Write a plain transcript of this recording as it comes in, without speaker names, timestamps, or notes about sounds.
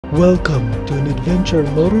Welcome to an adventure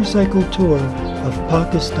motorcycle tour of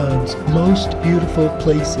Pakistan's most beautiful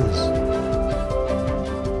places.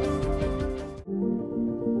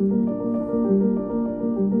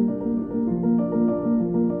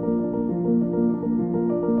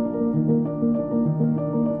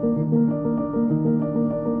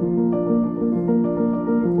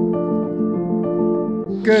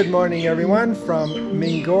 Good morning everyone from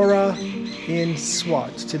Mingora in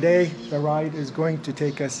Swat. Today the ride is going to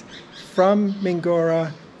take us from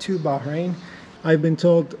Mingora to Bahrain. I've been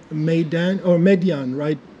told Madyan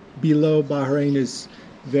right below Bahrain is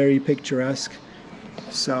very picturesque.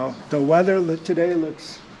 So the weather today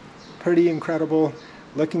looks pretty incredible.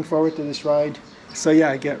 Looking forward to this ride. So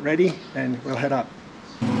yeah, get ready and we'll head up.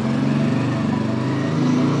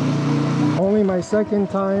 Only my second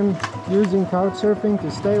time using couch surfing to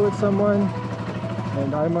stay with someone,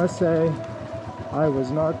 and I must say I was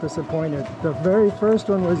not disappointed. The very first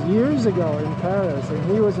one was years ago in Paris,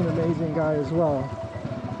 and he was an amazing guy as well.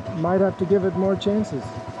 Might have to give it more chances.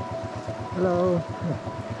 Hello.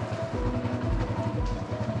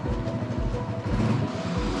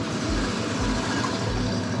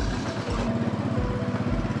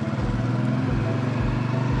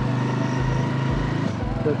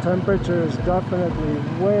 The temperature is definitely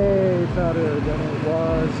way better than it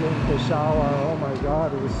was in Peshawar. Oh my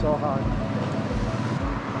god, it was so hot.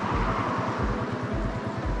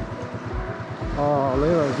 Oh, look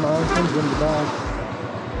at those mountains in the back.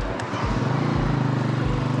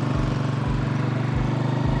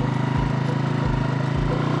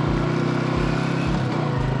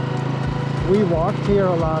 We walked here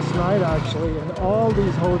last night actually, and all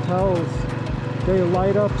these hotels, they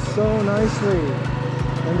light up so nicely.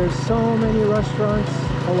 And there's so many restaurants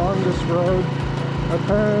along this road.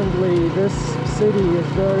 Apparently this city is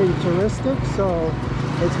very touristic, so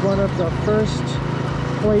it's one of the first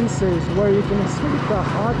places where you can escape the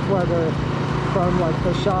hot weather from like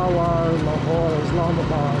Peshawar, Lahore,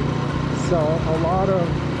 Islamabad. So a lot of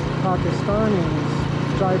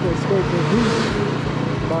Pakistanis try to escape the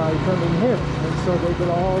heat by coming here. And so they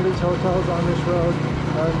built all these hotels on this road,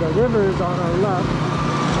 and the river is on our left.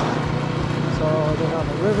 So they have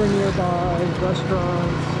a river nearby,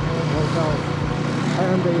 restaurants, and hotels,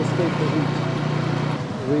 and they escape the heat.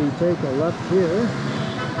 We take a left here.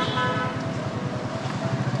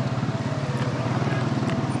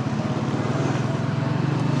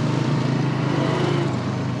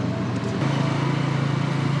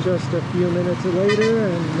 Just a few minutes later,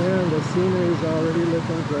 and man, the scenery is already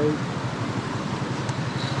looking great.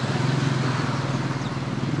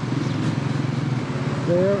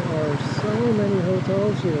 There are so many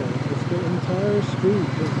hotels here. It's the entire street.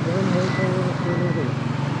 There's one hotel after another.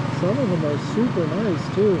 Some of them are super nice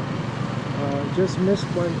too. Just missed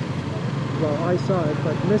one. Well, I saw it,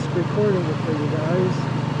 but missed recording it for you guys.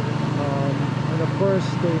 And of course,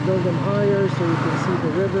 they build them higher so you can see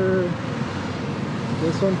the river.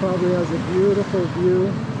 This one probably has a beautiful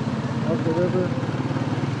view of the river.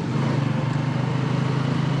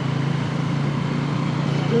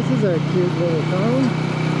 This is a cute little town.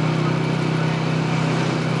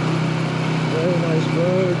 Very nice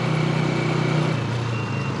road.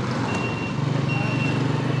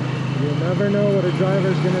 You never know what a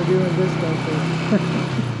driver's gonna do in this country.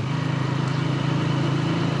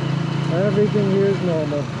 Everything here is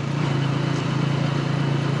normal.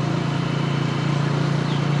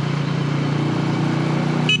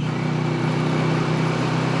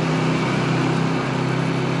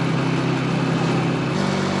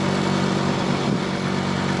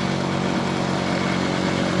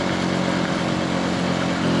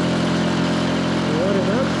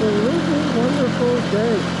 Wonderful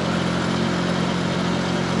day.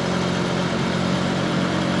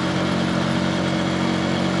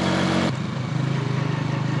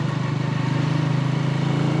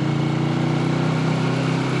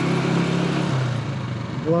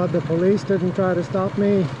 Glad the police didn't try to stop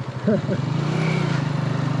me. I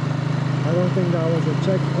don't think that was a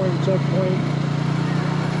checkpoint.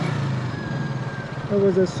 It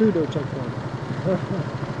was a pseudo checkpoint.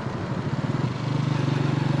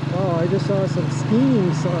 Oh, I just saw some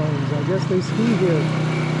skiing signs. I guess they ski here.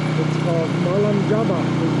 It's called Malam Jabba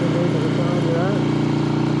is the name of the town we're at.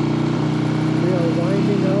 We are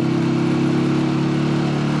winding up.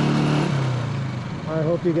 I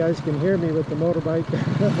hope you guys can hear me with the motorbike.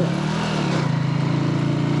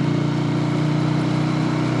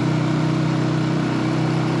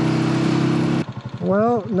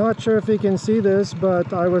 Well, not sure if you can see this,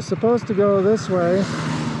 but I was supposed to go this way,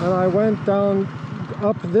 and I went down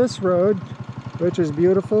up this road, which is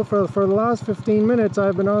beautiful. For the last 15 minutes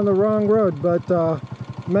I've been on the wrong road, but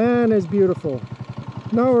Man, it's beautiful.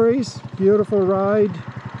 No worries, beautiful ride.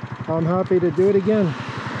 I'm happy to do it again,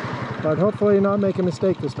 but hopefully not make a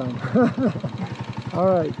mistake this time. All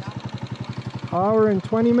right, hour and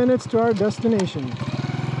 20 minutes to our destination.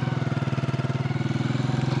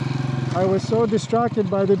 I was so distracted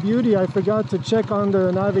by the beauty, I forgot to check on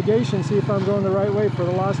the navigation, see if I'm going the right way for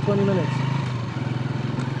the last 20 minutes.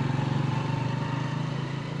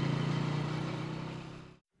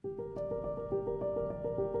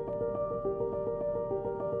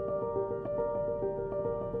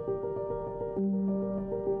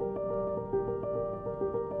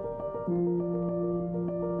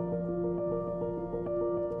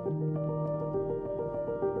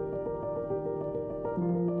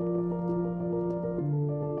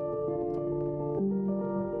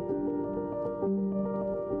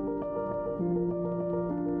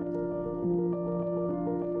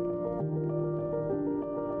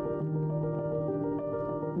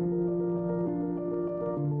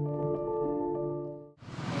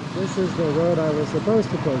 This is the road I was supposed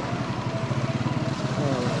to take. Alright,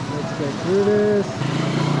 let's get through this.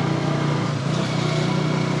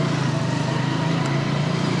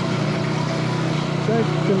 Check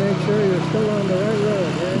to make sure you're still on the right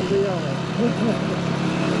road. And we are.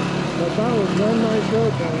 But that was one nice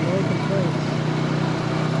road though, no complaints.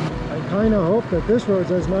 I kind of hope that this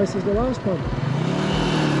road's as nice as the last one.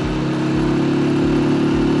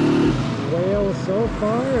 Wales so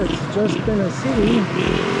far, it's just been a city.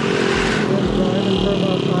 Been driving for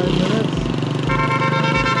about 5 minutes.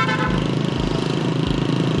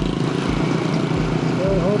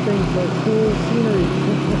 Still hoping for cool scenery.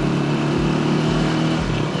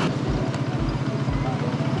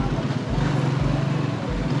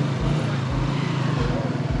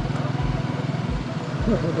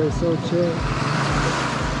 They're so chill.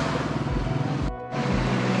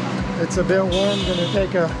 It's a bit warm, gonna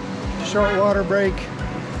take a short water break.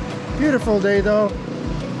 Beautiful day though.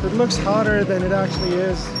 It looks hotter than it actually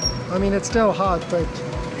is. I mean, it's still hot, but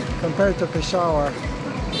compared to Peshawar,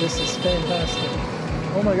 this is fantastic.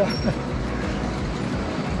 Oh my god.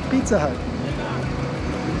 Pizza Hut.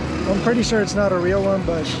 I'm pretty sure it's not a real one,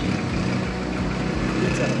 but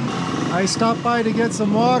Pizza Hut. I stopped by to get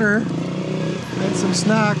some water and some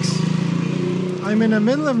snacks. I'm in the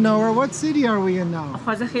middle of nowhere. What city are we in now?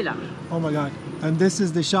 Oh my god. And this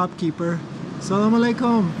is the shopkeeper. Assalamu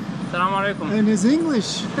alaikum. Assalamu alaikum. And his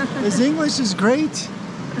English is great,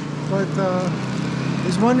 but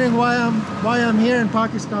he's wondering why I'm here in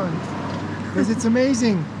Pakistan, because it's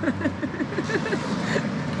amazing.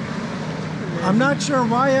 I'm not sure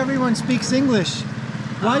why everyone speaks English.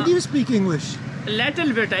 Why do you speak English?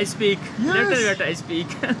 Little bit I speak. Yes. Little bit I speak.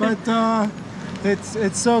 But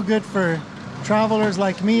it's so good for travelers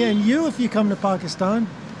like me and you if you come to Pakistan.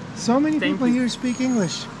 So many people here speak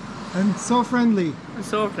English and so friendly.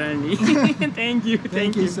 So friendly. Thank you.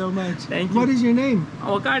 Thank you so much. Thank you. What is your name?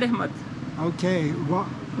 Wakar Ahmad. Okay.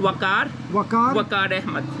 Wakar. Wakar? Wakar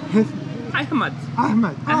Ahmad. Ahmad.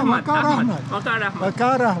 Ahmad. Ahmad. Wakar Ahmad. Wakar Ahmad.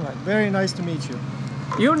 Wakar Ahmad. Very nice to meet you.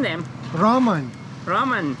 Your name? Raman.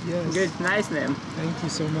 Raman. Yes. Good. Nice name. Thank you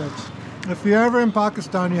so much. If you're ever in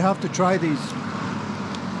Pakistan, you have to try these.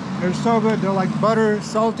 They're so good. They're like butter,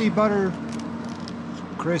 salty butter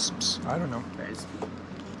crisps. I don't know.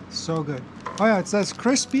 So good. Oh yeah, it says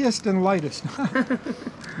crispiest and lightest.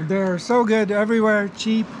 They're so good everywhere,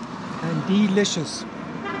 cheap and delicious.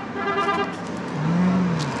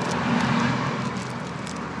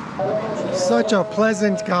 Such a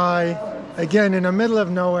pleasant guy. Again, in the middle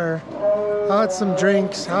of nowhere. Had some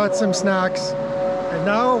drinks, had some snacks, and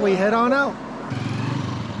now we head on out.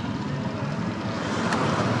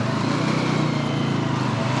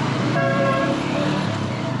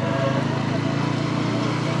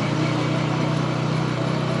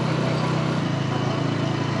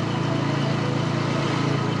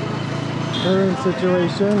 Current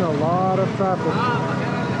situation, a lot of traffic.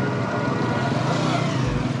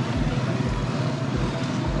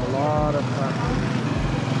 A lot of traffic.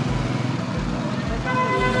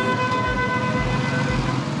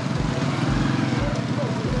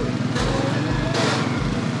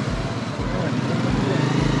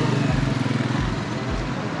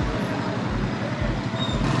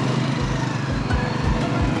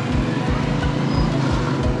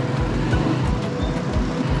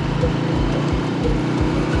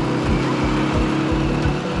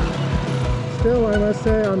 Still, I must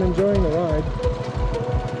say, I'm enjoying the ride.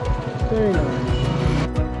 Very nice.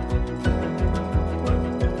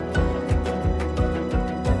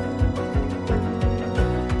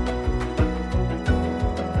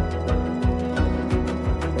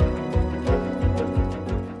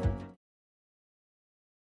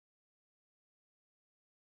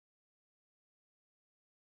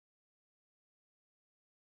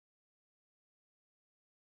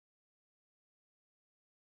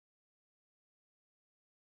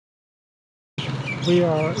 We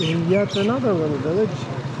are in yet another little village.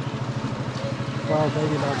 Well,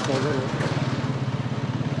 maybe not so little.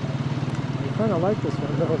 I kind of like this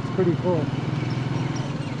one though, it's pretty cool.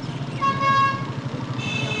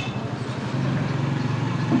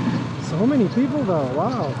 So many people though,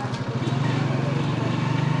 wow.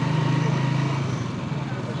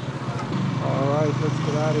 Alright, let's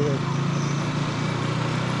get out of here.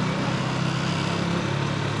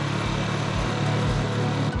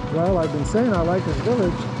 Well, I've been saying I like this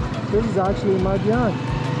village. This is actually Madyan,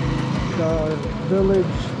 the village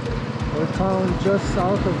or town just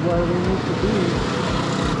south of where we need to be.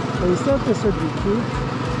 They said this would be cute,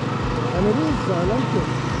 and it is. I like it.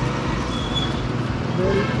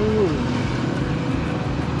 Very cool.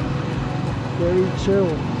 Very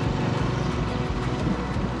chill.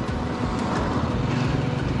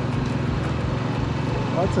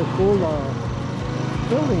 Lots of cool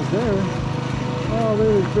buildings there. Oh,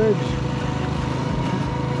 there's a bridge.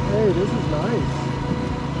 Hey, this is nice.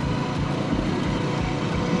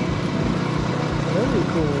 Very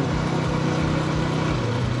cool.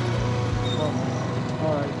 Oh,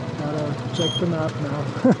 alright, gotta check the map now.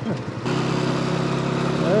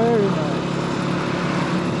 Very nice.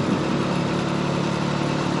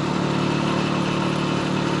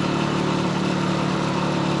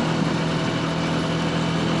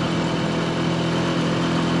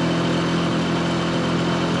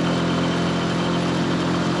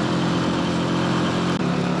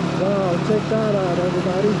 Check that out,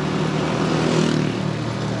 everybody.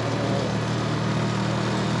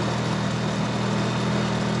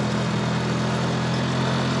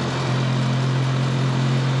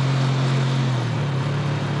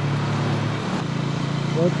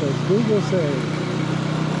 What does Google say?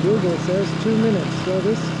 Google says 2 minutes. So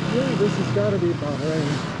this has got to be Bahrain.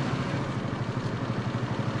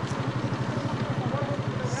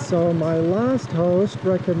 So my last host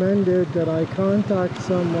recommended that I contact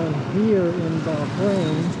someone here in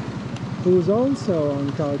Bahrain who's also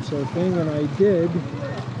on couchsurfing, and I did,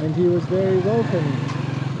 and he was very welcoming.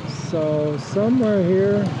 So somewhere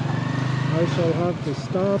here I shall have to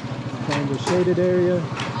stop, find a shaded area,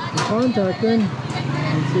 and contact him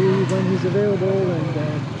and see when he's available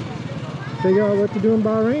and figure out what to do in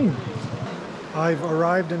Bahrain. I've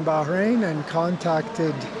arrived in Bahrain and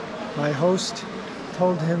contacted my host,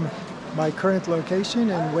 told him my current location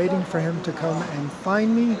and waiting for him to come and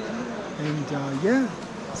find me. And yeah,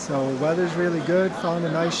 so weather's really good, found a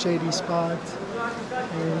nice shady spot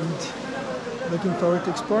and looking forward to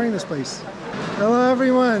exploring this place. Hello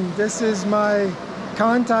everyone, this is my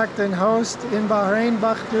contact and host in Bahrain,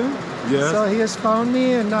 Bakht. Yes. So he has found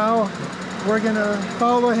me and now we're gonna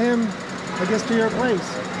follow him, I guess, to your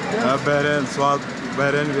place. Yes. Bahrain, Swat,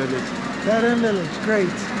 Bahrain village. Bahrain village,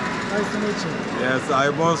 great. Nice to meet you. Yes, I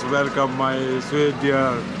most welcome my sweet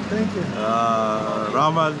dear Thank you.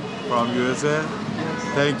 Raman from USA. Yes.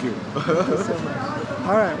 Thank you. Thank you so much.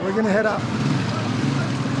 All right, we're gonna head up.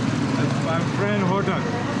 It's my friend hotel.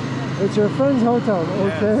 It's your friend's hotel,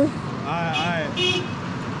 okay? Yes.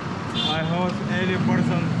 I host any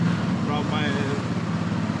person from my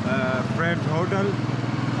friend's hotel.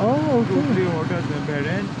 Oh, 2, 3 okay. hotels in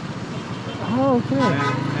Bahrain. Oh, okay.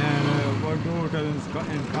 And 1, 2 hotels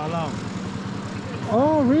in Kalam.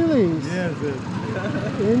 Oh, really? Yes, yes.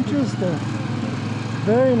 Interesting.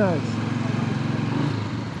 Very nice.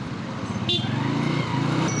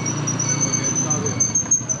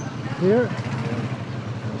 Here?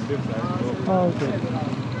 Oh, okay.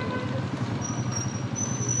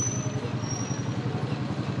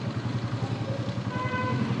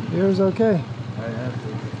 Here's okay. I have to.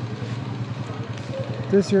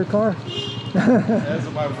 This your car? That's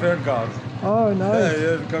my friend car. Oh, nice.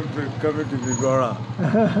 Yes, come to Mingora.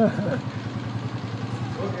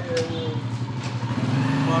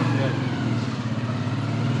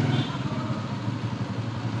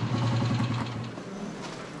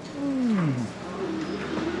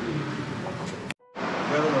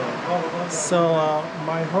 So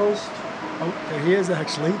my host, oh, there he is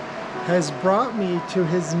actually, has brought me to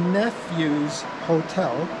his nephew's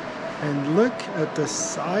hotel, and look at the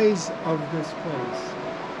size of this place.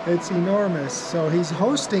 It's enormous. So he's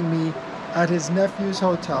hosting me at his nephew's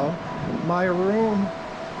hotel. My room,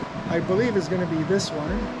 I believe, is going to be this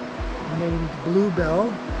one, named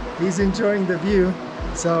Bluebell. He's enjoying the view.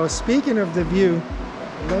 So speaking of the view,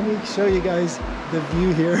 let me show you guys the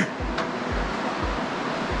view here.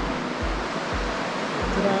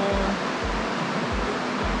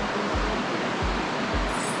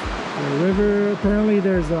 The river, apparently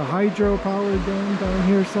there's a hydropower dam down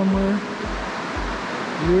here somewhere.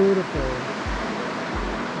 Beautiful.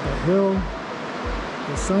 The hill,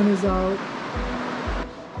 the sun is out,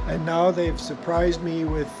 And now they've surprised me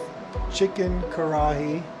with chicken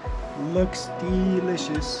karahi. Looks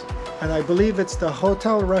delicious. And I believe it's the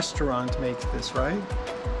hotel restaurant makes this, right?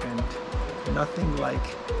 And nothing like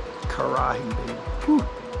karahi, baby. Whew,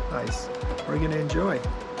 nice. We're gonna enjoy.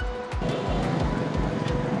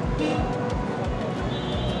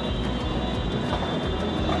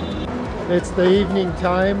 It's the evening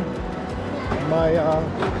time. My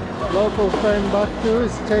local friend Bakht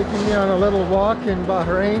is taking me on a little walk in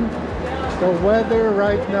Bahrain. The weather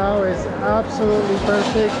right now is absolutely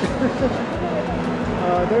perfect.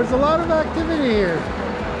 There's a lot of activity here.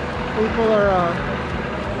 People are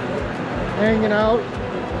hanging out.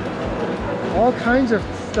 All kinds of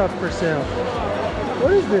stuff for sale.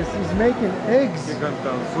 What is this? He's making eggs. Chicken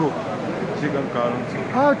corn soup. Chicken corn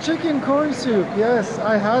soup. Oh, chicken corn soup. Yes,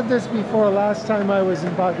 I had this before last time I was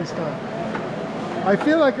in Pakistan. I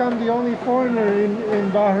feel like I'm the only foreigner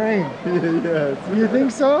in Bahrain. Yes. You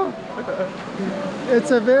think so?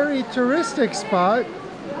 It's a very touristic spot,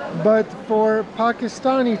 but for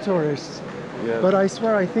Pakistani tourists. Yes. But I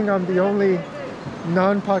swear, I think I'm the only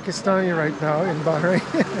non-Pakistani right now in Bahrain.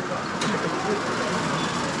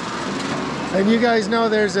 And you guys know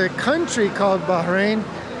there's a country called Bahrain,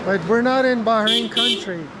 but we're not in Bahrain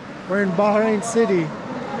country. We're in Bahrain city.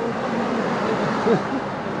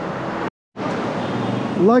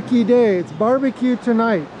 Lucky day, it's barbecue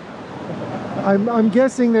tonight. I'm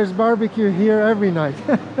guessing there's barbecue here every night.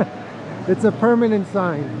 It's a permanent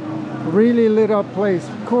sign. Really lit up place,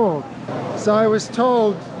 cool. So I was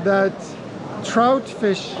told that trout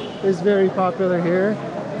fish is very popular here,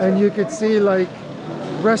 and you could see like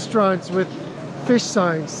restaurants with fish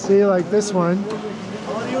signs. See, like this one.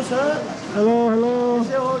 How are you, sir? Hello, hello.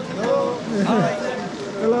 Hello.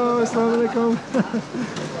 Hello, assalamu alaikum.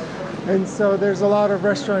 And so there's a lot of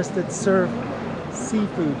restaurants that serve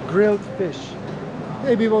seafood, grilled fish.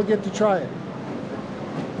 Maybe we'll get to try it.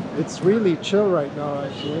 It's really chill right now,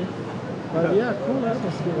 actually. But yeah, cool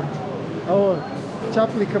atmosphere. Oh,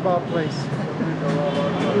 chapli kebab place.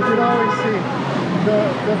 You can always see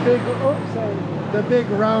the big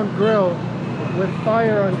round grill with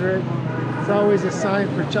fire under it. It's always a sign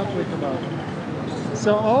for chapli kebab.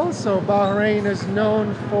 So also Bahrain is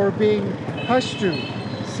known for being Pashto,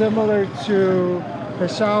 similar to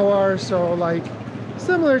Peshawar, so like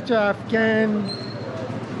similar to Afghan,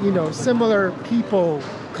 you know, similar people,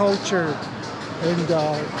 culture, and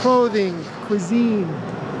clothing, cuisine,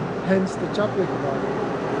 hence the chapli kebab.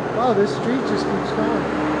 Wow, this street just keeps going.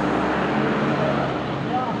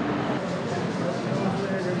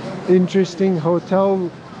 Interesting hotel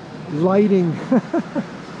lighting.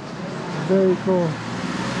 Very cool.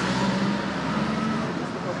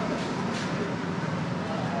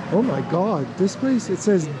 Oh my god, this place, it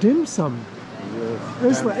says dim sum. Yes.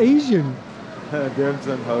 It's like Asian. Dim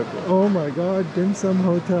sum hotel. Oh my god, dim sum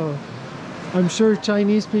hotel. I'm sure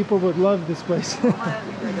Chinese people would love this place.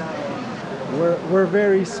 We're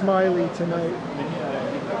very smiley tonight.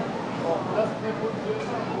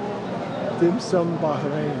 Dim sum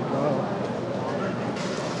Bahrain, wow.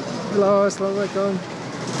 Hello, assalamu alaikum.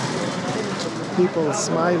 People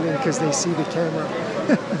smiling because they see the camera.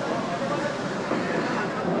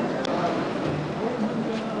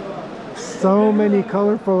 So many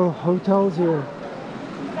colorful hotels here.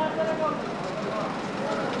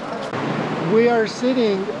 We are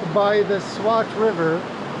sitting by the Swat River,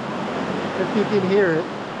 if you can hear it.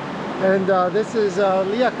 And this is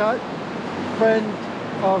Liaquat, friend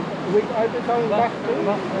of, I've been calling Bakht.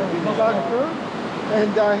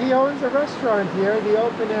 And he owns a restaurant here, the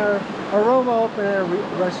open air, Aroma open air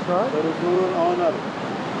restaurant. There is no owner.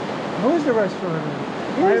 Who's the restaurant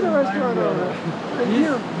owner? He's the restaurant owner. And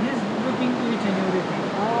you? He's looking each and everything.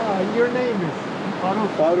 Ah, your name is?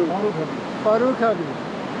 Farooq Habib.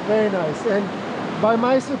 Very nice. And by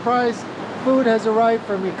my surprise, food has arrived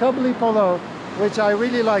for me. Kabuli Pulao, which I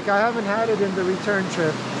really like. I haven't had it in the return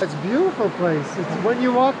trip. It's a beautiful place. It's, when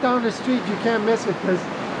you walk down the street, you can't miss it because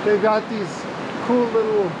they've got these cool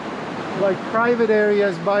little like private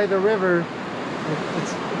areas by the river.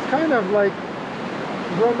 It's kind of like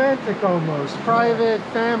romantic almost. Private,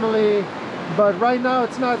 family. But right now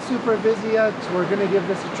it's not super busy yet. So we're gonna give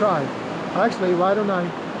this a try. Actually, why don't I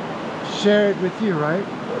share it with you, right?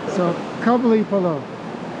 So, Kabuli Pulao.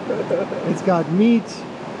 It's got meat,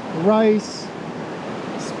 rice,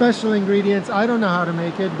 special ingredients. I don't know how to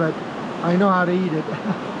make it, but I know how to eat it.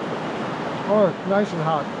 Oh, nice and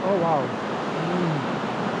hot. Oh, wow.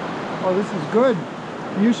 Oh, this is good.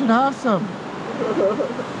 You should have some.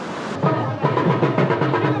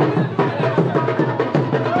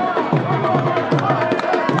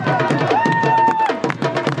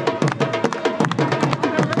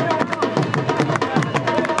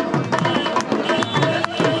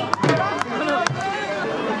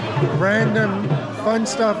 random fun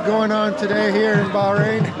stuff going on today here in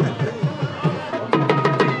Bahrain.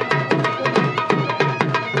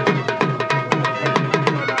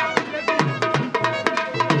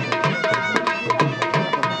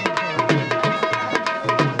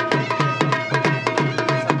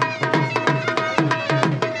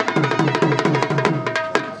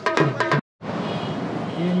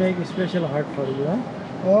 We make a special heart for you, huh?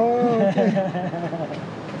 Oh, okay.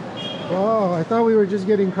 Wow, I thought we were just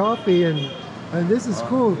getting coffee, and this is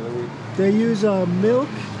cool. They use milk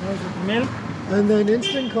Milk, and then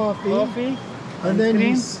instant coffee, and then he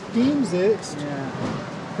cream. steams it. Yeah.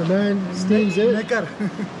 The man steams it,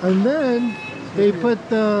 and then they put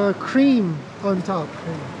the cream on top.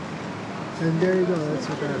 And there you go, that's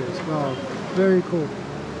what that is. Wow, very cool.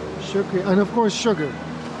 Sugar, and of course sugar.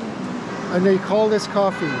 And they call this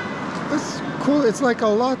coffee. That's cool, it's like a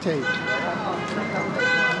latte.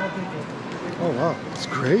 Oh wow, it's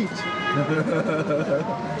great.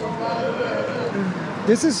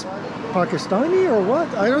 This is Pakistani or what?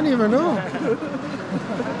 I don't even know.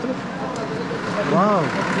 Wow,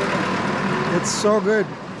 it's so good.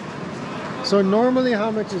 So normally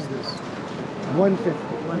how much is this?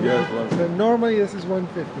 150. Yes, So normally this is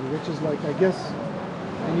 150, which is like, I guess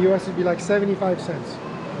in the US it'd be like 75 cents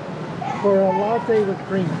for a latte with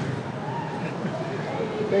cream.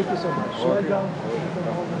 Thank you so much. Okay.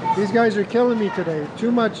 These guys are killing me today.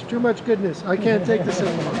 Too much goodness. I can't take this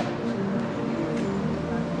anymore.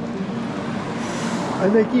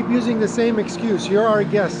 And they keep using the same excuse. You're our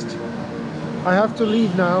guest. I have to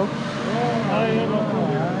leave now.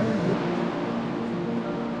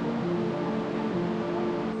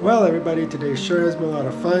 Well, everybody, today sure has been a lot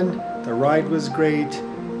of fun. The ride was great.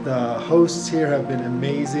 The hosts here have been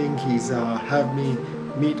amazing. He's had me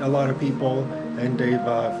meet a lot of people, and they've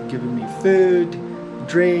given me food,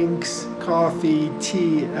 drinks, coffee,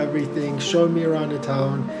 tea, everything, shown me around the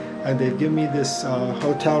town, and they've given me this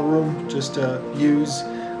hotel room just to use.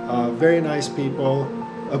 Very nice people,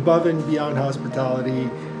 above and beyond hospitality.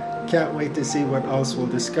 Can't wait to see what else we'll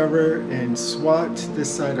discover in Swat, this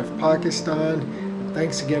side of Pakistan.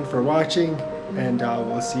 Thanks again for watching, and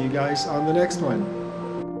we'll see you guys on the next one.